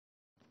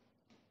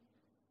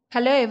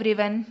Hello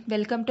everyone,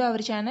 welcome to our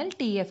channel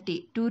TFT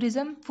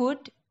Tourism Food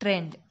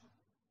Trend.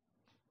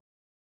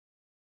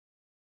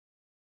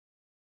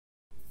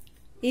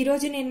 ఈ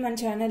రోజు నేను మన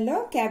ఛానల్లో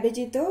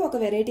క్యాబేజీతో ఒక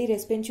వెరైటీ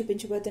రెసిపీని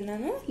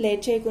చూపించబోతున్నాను.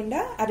 లేట్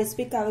చేయకుండా ఆ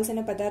రెసిపీకి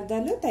కావాల్సిన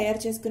పదార్థాలు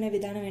తయారు చేసుకునే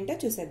విధానం ఏంటో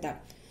చూసేద్దాం.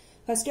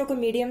 ఫస్ట్ ఒక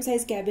మీడియం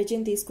సైజ్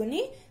క్యాబేజీని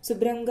తీసుకుని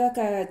శుభ్రంగా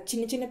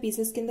చిన్న చిన్న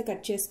పీసెస్ కింద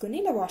కట్ చేసుకుని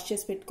ఇలా వాష్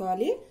చేసి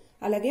పెట్టుకోవాలి.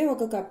 అలాగే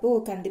ఒక కప్పు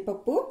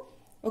కందిపప్పు,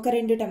 ఒక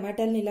 2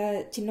 టమాటాలను ఇలా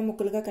చిన్న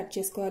ముక్కలుగా కట్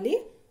చేసుకోవాలి.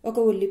 ఒక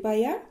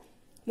ఉల్లిపాయ,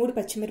 3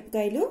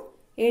 పచ్చిమిరపకాయలు,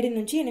 7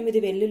 నుంచి 8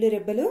 వెల్లుల్లి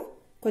రెబ్బలు,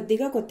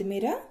 కొద్దిగా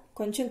కొత్తిమీర,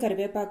 కొంచెం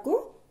కరివేపాకు,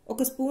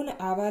 ఒక స్పూన్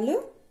ఆవాలు,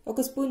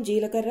 ఒక స్పూన్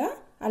జీలకర్ర,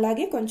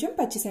 అలాగే కొంచెం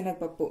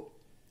పచ్చిశనగపప్పు,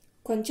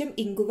 కొంచెం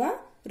ఇంగువ,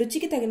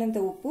 రుచికి తగినంత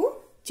ఉప్పు,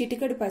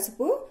 చిటికెడు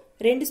పసుపు,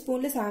 2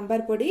 స్పూన్ల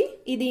సాంబార్ పొడి.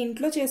 ఇది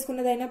ఇంట్లో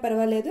చేసుకున్నదైనా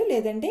పర్వాలేదు,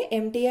 లేదంటే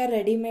ఎంటీఆర్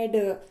రెడీమేడ్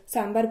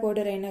సాంబార్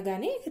పౌడర్ అయినా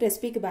కానీ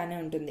రెసిపీకి బాగానే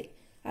ఉంటుంది.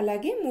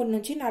 అలాగే 3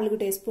 నుంచి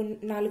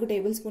 4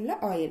 టేబుల్ స్పూన్ల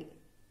ఆయిల్.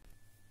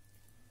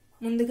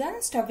 ముందుగా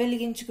స్టవ్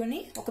వెలిగించుకుని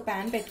ఒక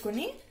ప్యాన్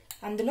పెట్టుకుని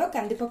అందులో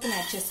కందిపప్పును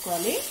యాడ్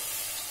చేసుకోవాలి.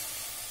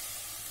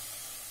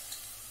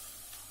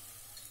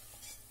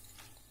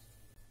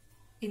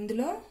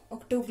 ఇందులో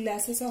ఒక 2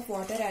 గ్లాసెస్ ఆఫ్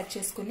వాటర్ యాడ్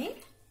చేసుకుని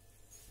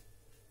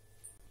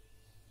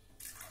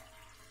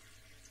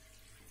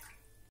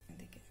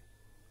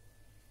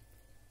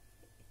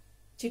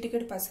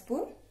చిటికెడు పసుపు,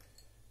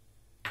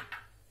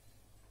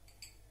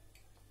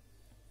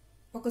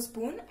 ఒక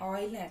స్పూన్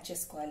ఆయిల్ యాడ్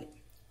చేసుకోవాలి.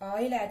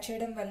 ఆయిల్ యాడ్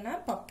చేయడం వలన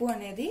పప్పు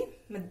అనేది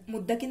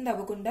ముద్ద కింద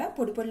అవ్వకుండా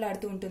పొడి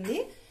పొడిలాడుతూ ఉంటుంది.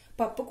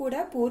 పప్పు కూడా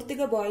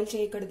పూర్తిగా బాయిల్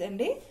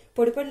చేయకూడదండి,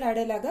 పొడి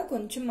పొడిలాడేలాగా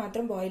కొంచెం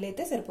మాత్రం బాయిల్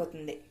అయితే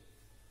సరిపోతుంది.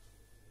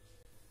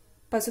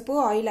 పసుపు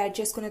ఆయిల్ యాడ్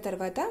చేసుకున్న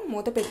తర్వాత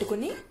మూత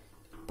పెట్టుకుని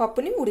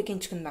పప్పుని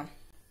ఉడికించుకుందాం.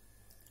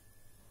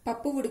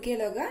 పప్పు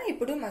ఉడికేలోగా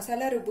ఇప్పుడు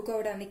మసాలా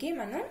రుబ్బుకోవడానికి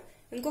మనం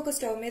ఇంకొక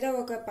స్టవ్ మీద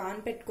ఒక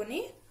పాన్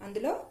పెట్టుకుని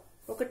అందులో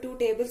ఒక 2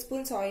 టేబుల్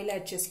స్పూన్స్ ఆయిల్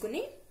యాడ్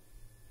చేసుకుని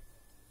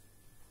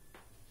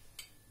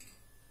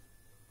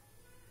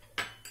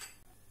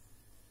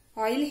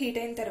ఆయిల్ హీట్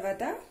అయిన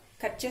తర్వాత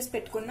కట్ చేసి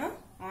పెట్టుకున్న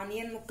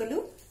ఆనియన్ ముక్కలు,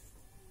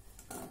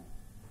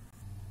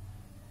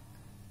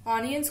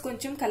 ఆనియన్స్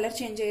కొంచెం కలర్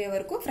చేంజ్ అయ్యే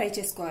వరకు ఫ్రై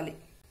చేసుకోవాలి.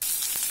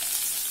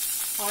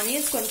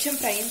 ఆనియన్స్ కొంచెం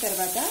ఫ్రై అయిన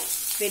తర్వాత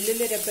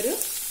వెల్లుల్లి రెబ్బలు,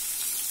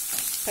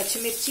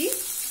 పచ్చిమిర్చి,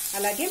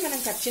 అలాగే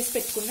మనం కట్ చేసి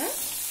పెట్టుకున్న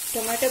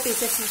టొమాటో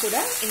పీసెస్ని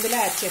కూడా ఇందులో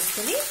యాడ్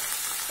చేసుకుని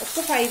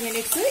ఒక 5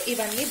 మినిట్స్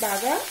ఇవన్నీ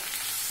బాగా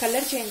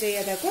కలర్ చేంజ్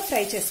అయ్యేదాకా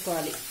ఫ్రై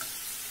చేసుకోవాలి.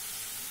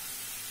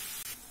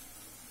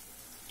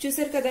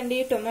 చూసారు కదండి,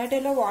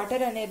 టొమాటోలో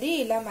వాటర్ అనేది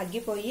ఇలా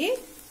మగ్గిపోయి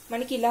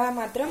మనకి ఇలా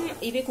మాత్రం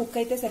ఇవి కుక్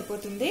అయితే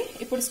సరిపోతుంది.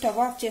 ఇప్పుడు స్టవ్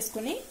ఆఫ్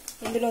చేసుకుని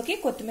ఇందులోకి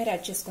కొత్తిమీర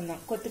యాడ్ చేసుకుందాం.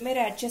 కొత్తిమీర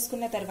యాడ్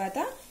చేసుకున్న తర్వాత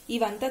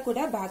ఇవంతా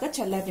కూడా బాగా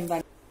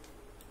చల్లారనివ్వాలి.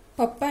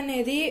 పప్పు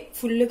అనేది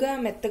ఫుల్గా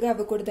మెత్తగా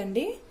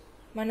అవ్వకూడదండి,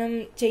 మనం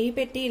చెయ్యి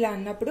పెట్టి ఇలా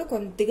అన్నప్పుడు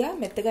కొద్దిగా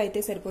మెత్తగా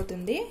అయితే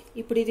సరిపోతుంది.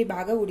 ఇప్పుడు ఇది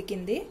బాగా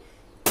ఉడికింది.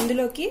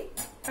 ఇందులోకి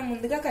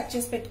ముందుగా కట్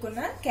చేసి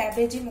పెట్టుకున్న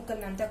క్యాబేజీ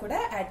ముక్కలంతా కూడా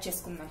యాడ్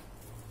చేసుకుందాం.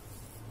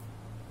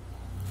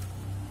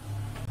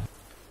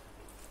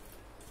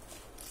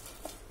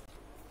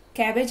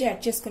 క్యాబేజీ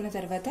యాడ్ చేసుకున్న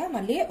తర్వాత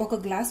మళ్ళీ ఒక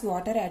గ్లాస్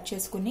వాటర్ యాడ్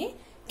చేసుకుని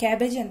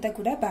క్యాబేజీ అంతా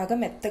కూడా బాగా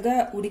మెత్తగా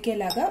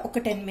ఉడికేలాగా ఒక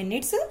 10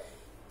 మినిట్స్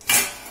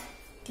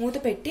మూత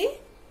పెట్టి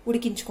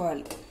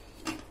ఉడికించుకోవాలి.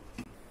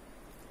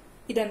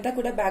 ఇదంతా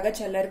కూడా బాగా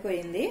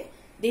చల్లారిపోయింది.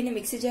 దీన్ని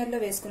మిక్సీ జార్లో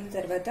వేసుకున్న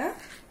తర్వాత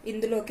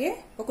ఇందులోకి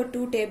ఒక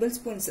 2 table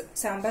spoons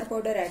sambar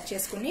powder add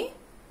చేసుకుని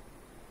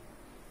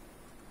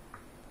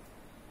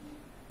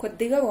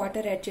కొద్దిగా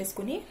వాటర్ యాడ్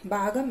చేసుకుని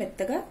బాగా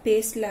మెత్తగా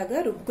పేస్ట్ లాగా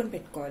రుబ్బుకుని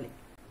పెట్టుకోవాలి.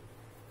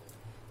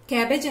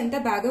 క్యాబేజ్ అంతా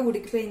బాగా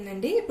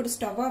ఉడికిపోయిందండి. ఇప్పుడు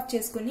స్టవ్ ఆఫ్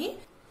చేసుకుని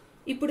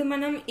ఇప్పుడు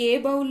మనం ఏ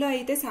బౌల్లో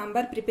అయితే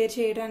సాంబార్ ప్రిపేర్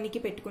చేయడానికి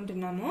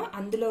పెట్టుకుంటున్నామో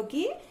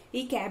అందులోకి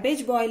ఈ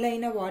క్యాబేజ్ బాయిల్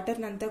అయిన వాటర్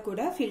అంతా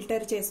కూడా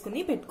ఫిల్టర్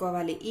చేసుకుని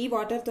పెట్టుకోవాలి. ఈ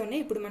వాటర్ తోనే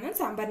ఇప్పుడు మనం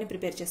సాంబార్ని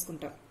ప్రిపేర్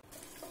చేసుకుంటాం.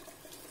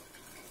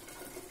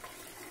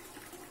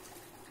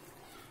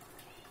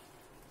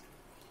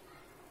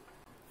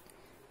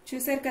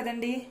 చూసారు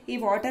కదండి, ఈ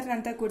వాటర్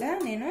అంతా కూడా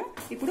నేను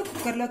ఇప్పుడు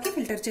కుక్కర్లోకి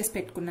ఫిల్టర్ చేసి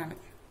పెట్టుకున్నాను.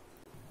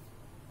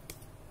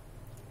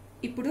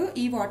 ఇప్పుడు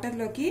ఈ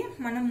వాటర్లోకి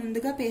మనం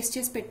ముందుగా పేస్ట్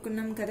చేసి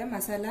పెట్టుకున్నాం కదా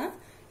మసాలా,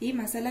 ఈ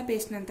మసాలా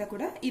పేస్ట్ అంతా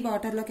కూడా ఈ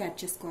వాటర్లోకి యాడ్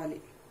చేసుకోవాలి.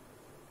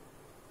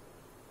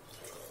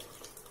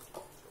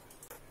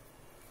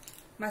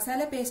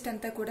 మసాలా పేస్ట్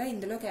అంతా కూడా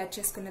ఇందులోకి యాడ్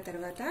చేసుకున్న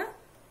తర్వాత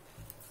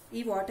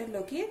ఈ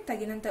వాటర్లోకి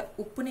తగినంత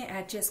ఉప్పుని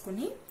యాడ్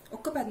చేసుకుని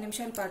ఒక 10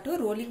 నిమిషాల పాటు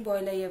రోలింగ్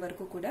బాయిల్ అయ్యే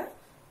వరకు కూడా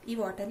ఈ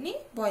వాటర్ని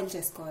బాయిల్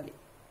చేసుకోవాలి.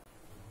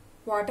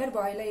 వాటర్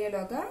బాయిల్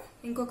అయ్యేలోగా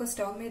ఇంకొక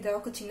స్టవ్ మీద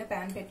ఒక చిన్న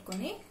ప్యాన్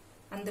పెట్టుకుని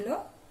అందులో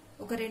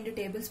ఒక 2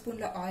 టేబుల్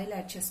స్పూన్ల ఆయిల్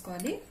యాడ్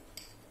చేసుకోవాలి.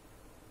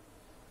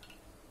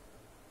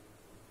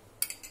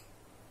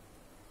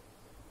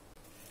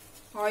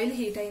 ఆయిల్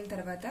హీట్ అయిన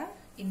తర్వాత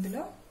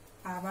ఇందులో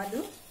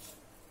ఆవాలు,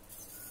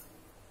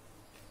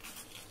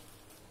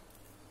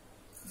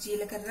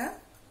 జీలకర్ర,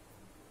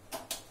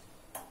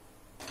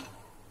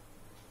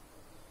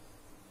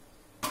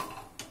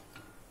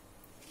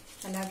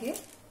 అలాగే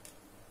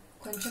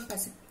కొంచెం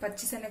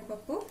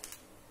పచ్చిశనగపప్పు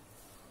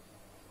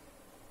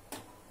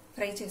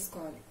ఫ్రై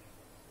చేసుకోవాలి.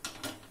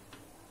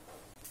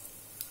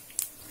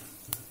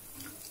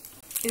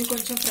 ఇది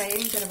కొంచెం ఫ్రై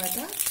అయిన తర్వాత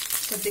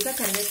కొద్దిగా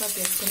కరివేపాకు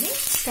వేసుకుని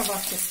స్టవ్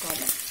ఆఫ్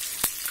చేసుకోవాలి.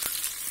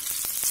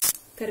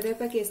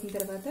 కరివేపాకు వేసిన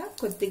తర్వాత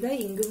కొద్దిగా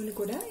ఇంగువని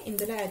కూడా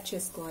ఇందులో యాడ్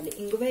చేసుకోవాలి.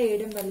 ఇంగువ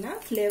వేయడం వల్ల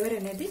ఫ్లేవర్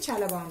అనేది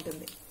చాలా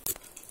బాగుంటుంది.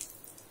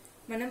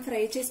 మనం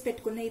ఫ్రై చేసి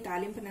పెట్టుకున్న ఈ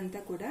తాలింపునంతా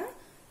కూడా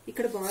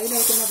ఇక్కడ బాయిల్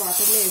అవుతున్న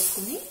వాటర్లో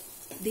వేసుకుని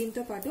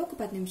దీంతో పాటు ఒక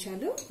 10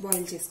 నిమిషాలు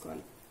బాయిల్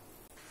చేసుకోవాలి.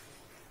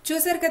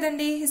 చూసారు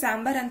కదండి, ఈ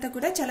సాంబార్ అంతా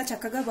కూడా చాలా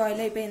చక్కగా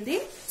బాయిల్ అయిపోయింది.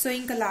 సో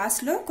ఇంకా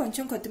లాస్ట్ లో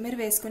కొంచెం కొత్తిమీర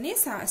వేసుకుని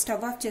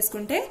స్టవ్ ఆఫ్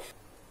చేసుకుంటే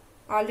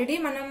ఆల్రెడీ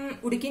మనం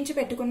ఉడికించి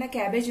పెట్టుకున్న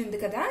క్యాబేజ్ ఉంది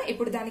కదా,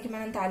 ఇప్పుడు దానికి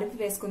మనం తాలింపు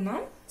వేసుకుందాం.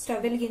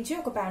 స్టవ్ వెలిగించి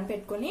ఒక పాన్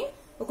పెట్టుకుని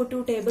ఒక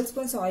 2 టేబుల్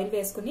స్పూన్స్ ఆయిల్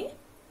వేసుకుని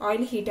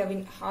ఆయిల్ హీట్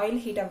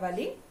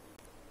అవ్వాలి.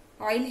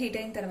 ఆయిల్ హీట్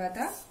అయిన తర్వాత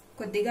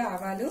కొద్దిగా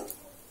ఆవాలు,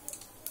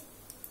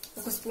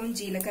 1 స్పూన్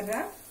జీలకర్ర,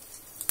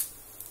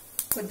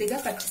 కొద్దిగా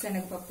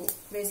పచ్చిశనగపప్పు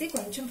వేసి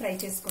కొంచెం ఫ్రై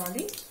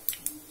చేసుకోవాలి.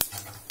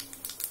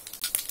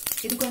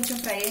 ఇది కొంచెం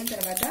ఫ్రై అయిన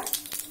తర్వాత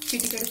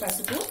చిటికెడు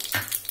పసుపు,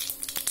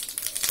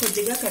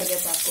 కొద్దిగా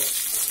కరివేపాకు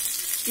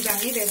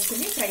ఇవన్నీ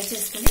వేసుకుని ఫ్రై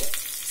చేసుకుని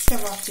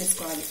స్టవ్ ఆఫ్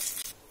చేసుకోవాలి.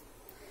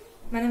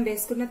 మనం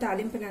వేసుకున్న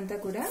తాలింపునంతా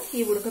కూడా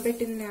ఈ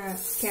ఉడకబెట్టిన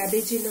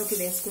క్యాబేజీలోకి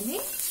వేసుకుని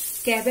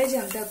క్యాబేజీ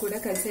అంతా కూడా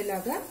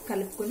కలిసేలాగా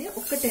కలుపుకుని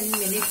ఒక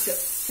 10 మినిట్స్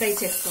ఫ్రై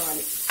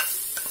చేసుకోవాలి.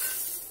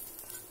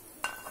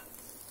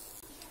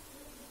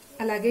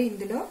 అలాగే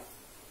ఇందులో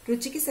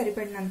రుచికి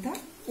సరిపడినంత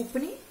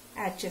ఉప్పుని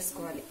యాడ్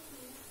చేసుకోవాలి.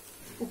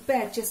 ఉప్పు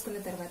యాడ్ చేసుకున్న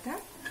తర్వాత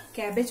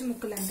క్యాబేజ్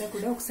ముక్కలంతా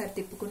కూడా ఒకసారి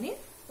తిప్పుకుని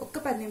ఒక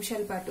 10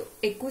 నిమిషాల పాటు,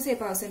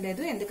 ఎక్కువసేపు అవసరం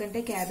లేదు ఎందుకంటే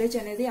క్యాబేజ్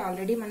అనేది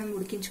ఆల్రెడీ మనం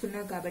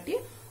ఉడికించుకున్నాం కాబట్టి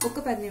ఒక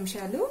 10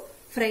 నిమిషాలు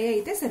ఫ్రై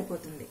అయితే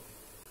సరిపోతుంది.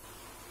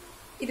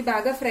 ఇది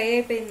బాగా ఫ్రై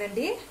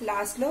అయిపోయిందండి.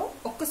 లాస్ట్ లో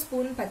 1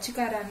 స్పూన్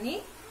పచ్చికారాన్ని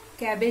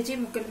క్యాబేజీ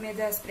ముక్కల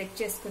మీద స్ప్రెడ్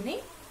చేసుకుని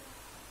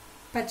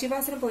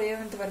పచ్చివాసన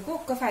పోయేంత వరకు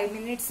ఒక 5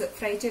 మినిట్స్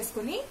ఫ్రై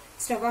చేసుకుని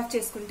స్టవ్ ఆఫ్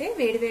చేసుకుంటే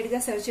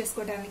వేడివేడిగా సర్వ్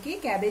చేసుకోవడానికి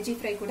క్యాబేజీ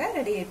ఫ్రై కూడా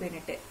రెడీ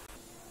అయిపోయినట్టే.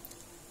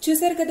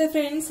 చూసారు కదా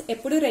ఫ్రెండ్స్,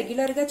 ఎప్పుడు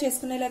రెగ్యులర్ గా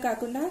చేసుకునేలా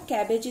కాకుండా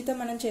క్యాబేజీతో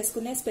మనం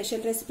చేసుకునే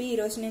స్పెషల్ రెసిపీ ఈ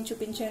రోజు నేను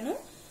చూపించాను.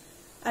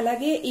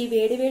 అలాగే ఈ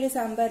వేడివేడి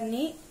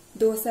సాంబార్ని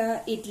దోశ,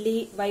 ఇడ్లీ,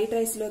 వైట్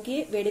రైస్ లోకి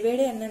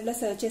వేడివేడి అన్నంలో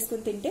సర్వ్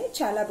చేసుకుని తింటే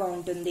చాలా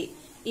బాగుంటుంది.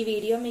 ఈ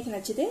వీడియో మీకు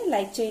నచ్చితే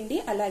లైక్ చేయండి.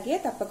 అలాగే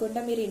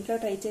తప్పకుండా మీరు ఇంట్లో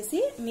ట్రై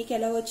చేసి మీకు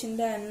ఎలా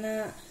వచ్చిందా అన్న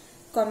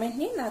కామెంట్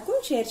ని నాకు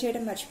షేర్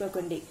చేయడం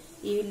మర్చిపోకండి.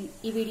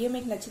 ఈ వీడియో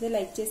మీకు నచ్చితే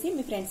లైక్ చేసి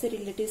మీ ఫ్రెండ్స్,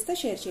 రిలేటివ్స్ తో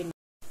షేర్ చేయండి.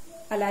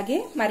 అలాగే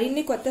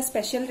మరిన్ని కొత్త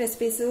స్పెషల్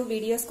రెసిపీస్,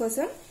 వీడియోస్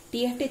కోసం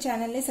TFT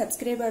ఛానల్ ని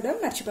సబ్స్క్రైబ్ అవ్వడం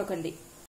మర్చిపోకండి.